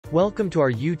Welcome to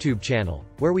our YouTube channel,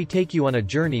 where we take you on a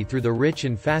journey through the rich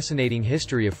and fascinating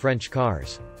history of French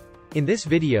cars. In this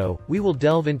video, we will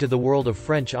delve into the world of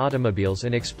French automobiles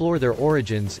and explore their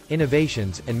origins,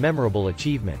 innovations, and memorable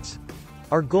achievements.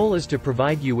 Our goal is to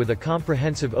provide you with a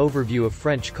comprehensive overview of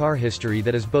French car history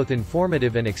that is both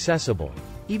informative and accessible,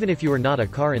 even if you are not a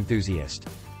car enthusiast.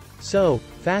 So,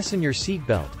 fasten your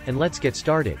seatbelt, and let's get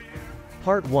started.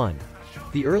 Part 1.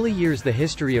 The early years. The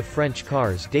history of French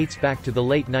cars dates back to the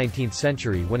late 19th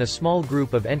century when a small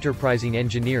group of enterprising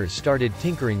engineers started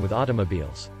tinkering with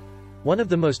automobiles. One of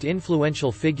the most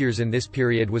influential figures in this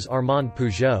period was Armand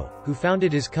Peugeot, who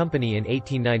founded his company in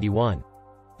 1891.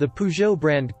 The Peugeot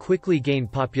brand quickly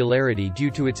gained popularity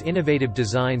due to its innovative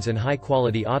designs and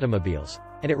high-quality automobiles,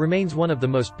 and it remains one of the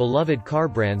most beloved car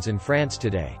brands in France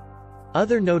today.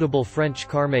 Other notable French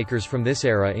carmakers from this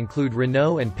era include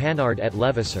Renault and Panhard et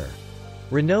Levasseur.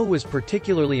 Renault was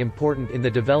particularly important in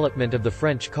the development of the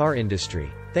French car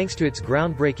industry, thanks to its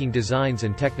groundbreaking designs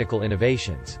and technical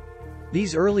innovations.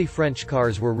 These early French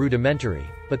cars were rudimentary,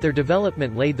 but their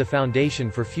development laid the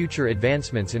foundation for future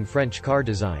advancements in French car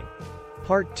design.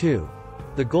 Part 2.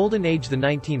 The Golden Age. The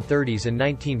 1930s and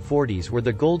 1940s were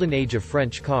the golden age of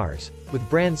French cars, with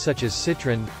brands such as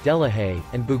Citroën, Delahaye,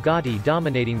 and Bugatti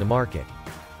dominating the market.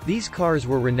 These cars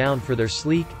were renowned for their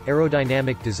sleek,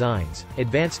 aerodynamic designs,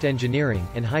 advanced engineering,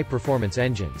 and high-performance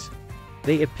engines.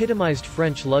 They epitomized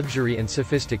French luxury and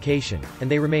sophistication, and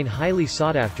they remain highly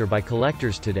sought after by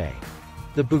collectors today.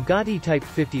 The Bugatti Type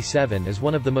 57 is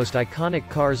one of the most iconic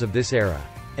cars of this era,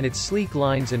 and its sleek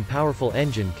lines and powerful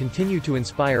engine continue to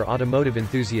inspire automotive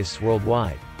enthusiasts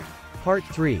worldwide. Part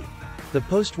 3. The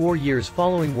post-war years.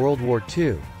 Following World War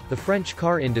II, the French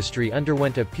car industry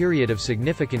underwent a period of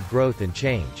significant growth and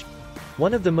change.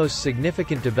 One of the most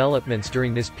significant developments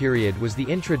during this period was the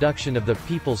introduction of the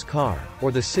People's Car,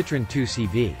 or the Citroën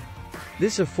 2CV.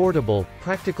 This affordable,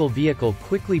 practical vehicle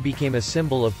quickly became a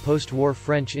symbol of post-war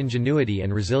French ingenuity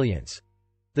and resilience.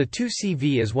 The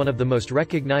 2CV is one of the most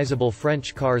recognizable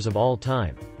French cars of all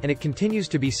time, and it continues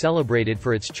to be celebrated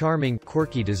for its charming,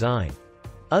 quirky design.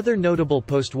 Other notable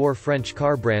post-war French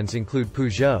car brands include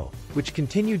Peugeot, which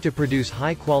continued to produce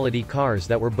high-quality cars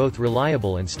that were both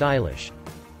reliable and stylish.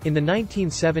 In the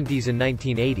 1970s and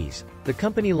 1980s, the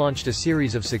company launched a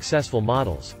series of successful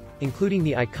models, including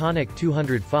the iconic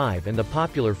 205 and the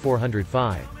popular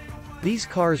 405. These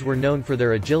cars were known for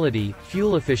their agility,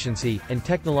 fuel efficiency, and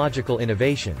technological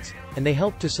innovations, and they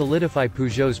helped to solidify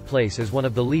Peugeot's place as one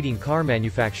of the leading car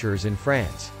manufacturers in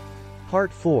France.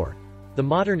 Part 4. The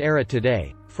modern era.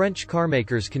 Today, French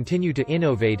carmakers continue to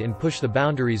innovate and push the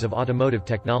boundaries of automotive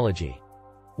technology.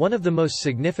 One of the most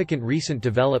significant recent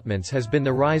developments has been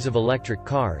the rise of electric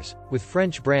cars, with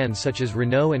French brands such as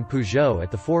Renault and Peugeot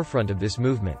at the forefront of this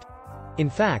movement. In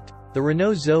fact, the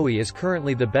Renault Zoe is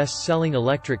currently the best-selling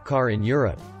electric car in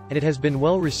Europe, and it has been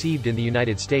well received in the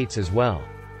United States as well.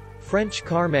 French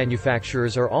car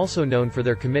manufacturers are also known for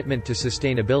their commitment to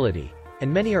sustainability,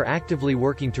 and many are actively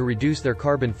working to reduce their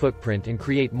carbon footprint and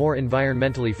create more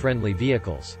environmentally friendly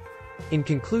vehicles. In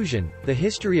conclusion, the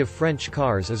history of French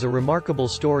cars is a remarkable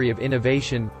story of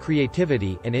innovation,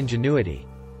 creativity, and ingenuity.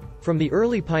 From the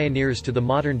early pioneers to the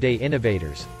modern-day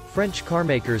innovators, French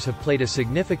carmakers have played a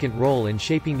significant role in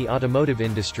shaping the automotive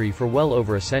industry for well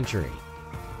over a century.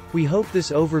 We hope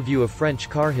this overview of French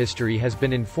car history has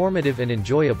been informative and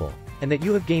enjoyable, and that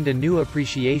you have gained a new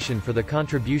appreciation for the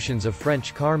contributions of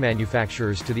French car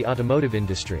manufacturers to the automotive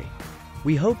industry.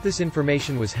 We hope this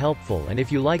information was helpful, and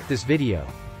if you liked this video,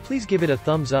 please give it a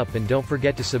thumbs up and don't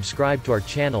forget to subscribe to our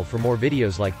channel for more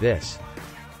videos like this.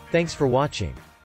 Thanks for watching.